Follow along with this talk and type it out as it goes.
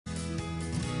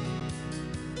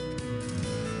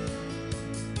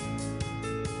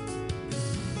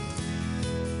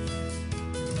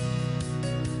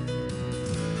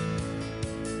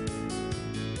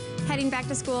Heading back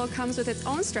to school comes with its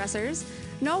own stressors.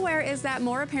 Nowhere is that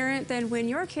more apparent than when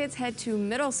your kids head to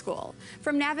middle school.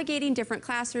 From navigating different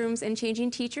classrooms and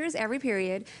changing teachers every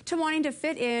period to wanting to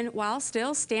fit in while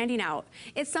still standing out.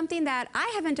 It's something that I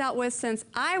haven't dealt with since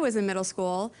I was in middle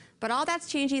school, but all that's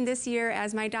changing this year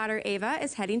as my daughter Ava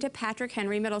is heading to Patrick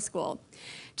Henry Middle School.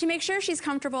 To make sure she's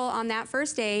comfortable on that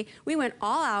first day, we went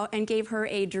all out and gave her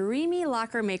a dreamy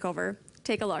locker makeover.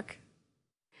 Take a look.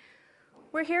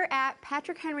 We're here at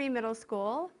Patrick Henry Middle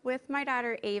School with my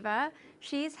daughter Ava.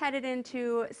 She's headed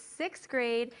into 6th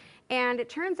grade, and it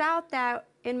turns out that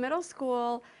in middle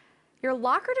school, your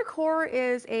locker decor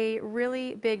is a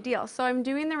really big deal. So I'm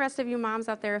doing the rest of you moms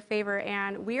out there a favor,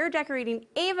 and we are decorating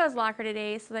Ava's locker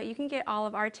today so that you can get all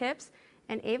of our tips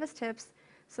and Ava's tips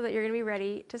so that you're gonna be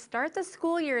ready to start the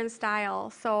school year in style.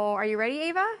 So are you ready,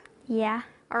 Ava? Yeah.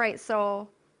 All right, so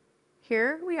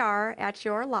here we are at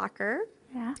your locker.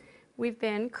 Yeah. We've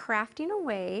been crafting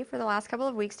away for the last couple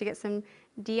of weeks to get some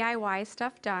DIY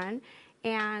stuff done.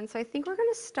 And so I think we're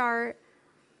gonna start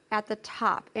at the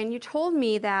top. And you told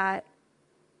me that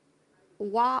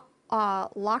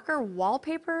locker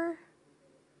wallpaper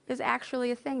is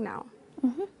actually a thing now.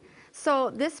 Mm-hmm. So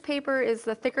this paper is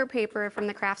the thicker paper from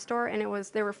the craft store, and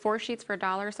there were 4 sheets for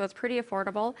 $1, so it's pretty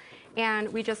affordable.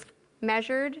 And we just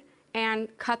measured and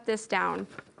cut this down.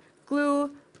 Glue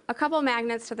a couple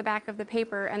magnets to the back of the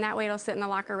paper, and that way it'll sit in the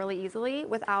locker really easily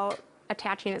without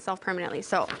attaching itself permanently.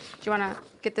 So, do you want to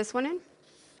get this one in?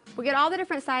 We'll get all the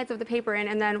different sides of the paper in,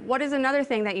 and then what is another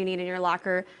thing that you need in your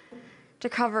locker to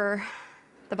cover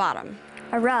the bottom?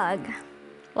 A rug.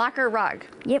 Locker rug.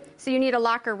 Yep. So you need a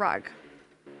locker rug.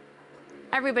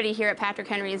 Everybody here at Patrick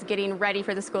Henry is getting ready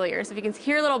for the school year. So if you can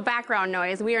hear a little background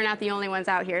noise, we are not the only ones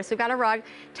out here. So we've got a rug.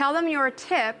 Tell them your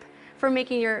tip for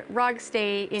making your rug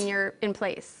stay in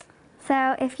place.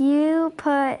 So if you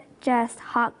put just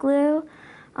hot glue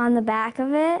on the back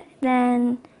of it,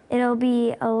 then it'll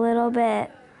be a little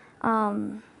bit,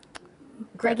 it'll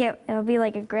be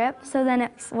like a grip, so then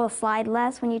it will slide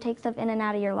less when you take stuff in and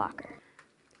out of your locker.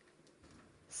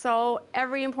 So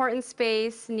every important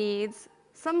space needs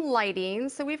some lighting.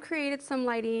 So we've created some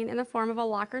lighting in the form of a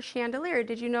locker chandelier.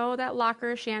 Did you know that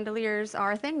locker chandeliers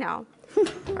are a thing now?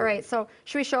 All right, so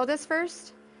should we show this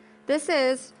first? This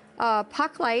is a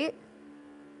puck light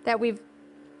that we've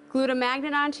glued a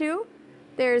magnet onto.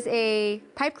 There's a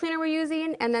pipe cleaner we're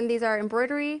using, and then these are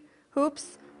embroidery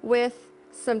hoops with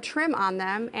some trim on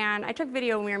them. And I took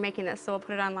video when we were making this, so we'll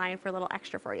put it online for a little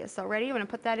extra for you. So ready? You want to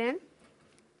put that in?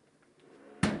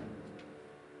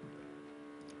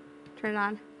 Turn it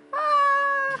on.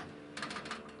 Ah!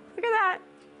 Look at that.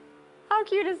 How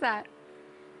cute is that?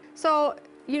 So,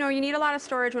 you know, you need a lot of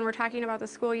storage when we're talking about the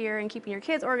school year and keeping your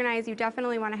kids organized. You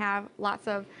definitely want to have lots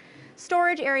of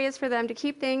storage areas for them to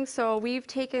keep things. So we've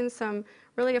taken some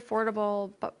really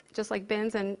affordable, just like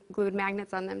bins, and glued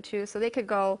magnets on them too. So they could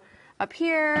go up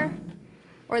here,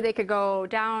 or they could go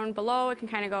down below. It can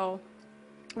kind of go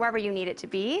wherever you need it to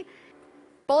be.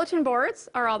 Bulletin boards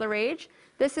are all the rage.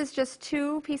 This is just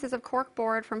 2 pieces of cork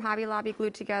board from Hobby Lobby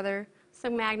glued together,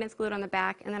 some magnets glued on the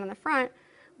back, and then on the front,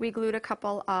 we glued a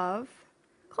couple of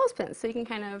clothespins, so you can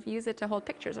kind of use it to hold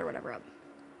pictures or whatever up.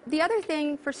 The other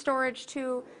thing for storage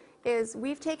too is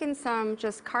we've taken some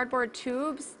just cardboard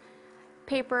tubes,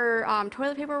 paper,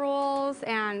 toilet paper rolls,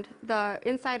 and the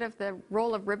inside of the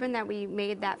roll of ribbon that we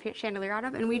made that chandelier out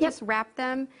of, and we just wrapped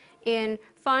them in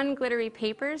fun glittery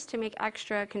papers to make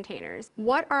extra containers.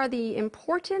 What are the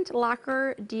important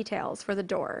locker details for the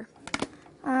door?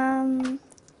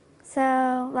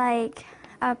 So like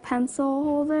a pencil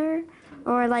holder,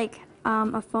 or like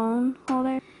a phone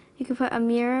holder. You could put a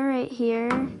mirror right here,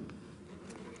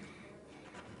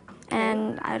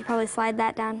 and I'd probably slide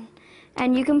that down.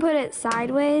 And you can put it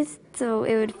sideways, so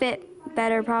it would fit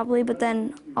better probably, but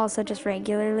then also just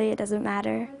regularly, it doesn't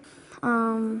matter.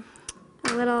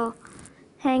 A little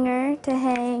hanger to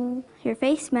hang your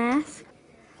face mask.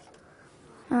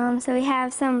 So we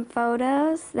have some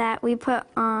photos that we put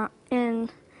in.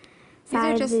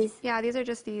 These are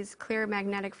just these clear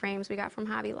magnetic frames we got from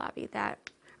Hobby Lobby that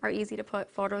are easy to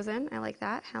put photos in. I like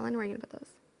that. Helen, where are you gonna put those?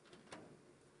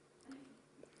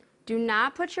 Do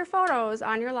not put your photos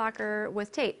on your locker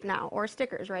with tape now, or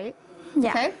stickers, right? Yeah.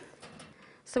 Okay.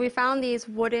 So we found these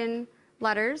wooden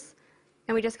letters,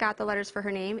 and we just got the letters for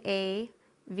her name, A,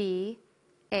 V,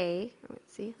 A,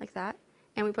 let's see, like that.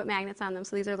 And we put magnets on them,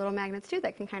 so these are little magnets too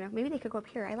that can kind of, maybe they could go up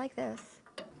here. I like this.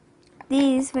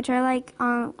 These, which are like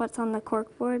what's on the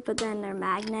cork board, but then they're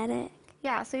magnetic.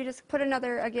 Yeah, so you just put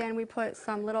another, again, we put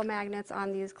some little magnets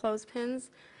on these clothespins,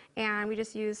 and we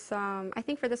just use some, I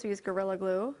think for this we use Gorilla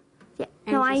Glue. Yeah,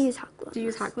 no, I use hot glue. Do you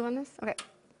use hot glue on this? Okay.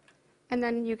 And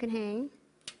then you can hang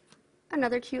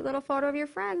another cute little photo of your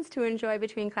friends to enjoy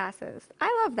between classes.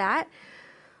 I love that.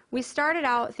 We started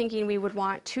out thinking we would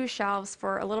want 2 shelves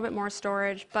for a little bit more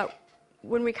storage, but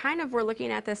when we kind of were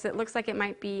looking at this, it looks like it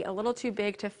might be a little too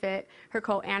big to fit her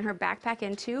coat and her backpack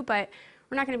into, but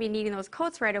we're not going to be needing those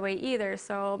coats right away either,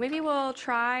 so maybe we'll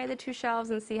try the 2 shelves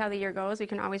and see how the year goes. We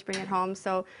can always bring it home.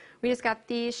 So we just got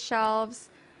these shelves.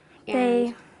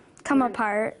 They come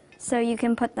apart, so you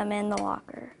can put them in the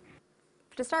locker.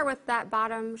 To start with, that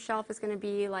bottom shelf is going to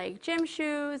be like gym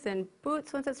shoes and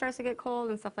boots once it starts to get cold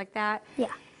and stuff like that.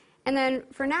 Yeah. And then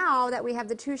for now that we have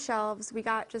the 2 shelves, we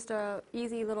got just a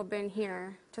easy little bin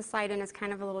here to slide in as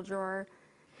kind of a little drawer.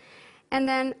 And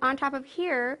then on top of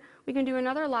here, we can do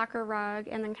another locker rug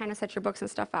and then kind of set your books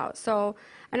and stuff out. So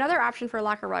another option for a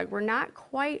locker rug we're not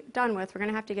quite done with, we're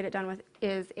going to have to get it done with,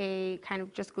 is a kind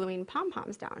of just gluing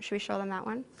pom-poms down. Should we show them that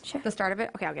one? Sure. The start of it?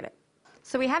 Okay, I'll get it.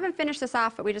 So we haven't finished this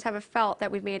off, but we just have a felt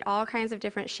that we've made all kinds of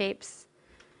different shapes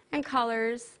and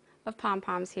colors of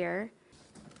pom-poms here.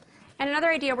 And another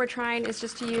idea we're trying is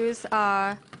just to use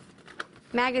a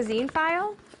magazine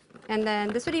file. And then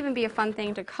this would even be a fun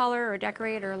thing to color or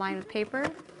decorate or line with paper.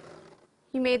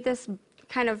 You made this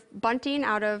kind of bunting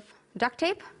out of duct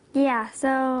tape? Yeah,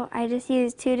 so I just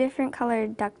used 2 different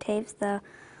colored duct tapes, the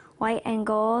white and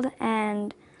gold,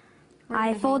 and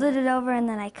I folded it over and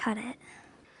then I cut it.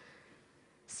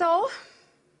 So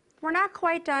we're not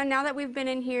quite done. Now that we've been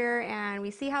in here and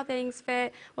we see how things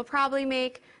fit, we'll probably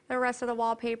make the rest of the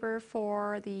wallpaper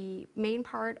for the main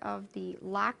part of the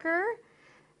locker,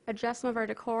 adjust some of our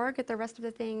decor, get the rest of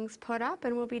the things put up,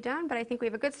 and we'll be done. But I think we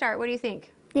have a good start. What do you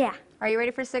think? Yeah. Are you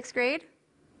ready for 6th grade?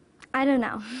 I don't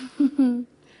know.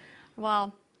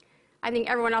 Well, I think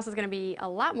everyone else is going to be a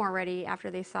lot more ready after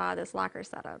they saw this locker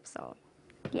setup. So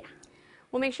Yeah.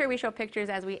 we'll make sure we show pictures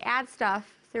as we add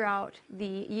stuff throughout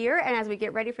the year and as we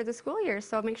get ready for the school year.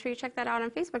 So make sure you check that out on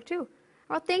Facebook too.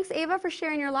 Well, thanks, Ava, for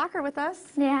sharing your locker with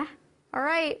us. Yeah. All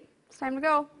right, it's time to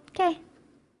go. Okay.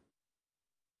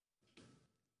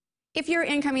 If your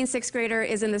incoming 6th grader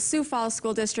is in the Sioux Falls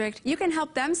School District, you can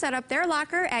help them set up their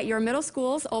locker at your middle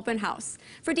school's open house.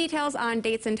 For details on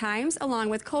dates and times, along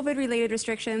with COVID-related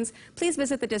restrictions, please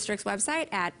visit the district's website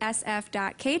at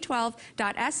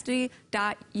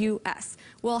sf.k12.sd.us.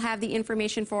 We'll have the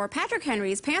information for Patrick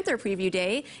Henry's Panther Preview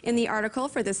Day in the article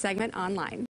for this segment online.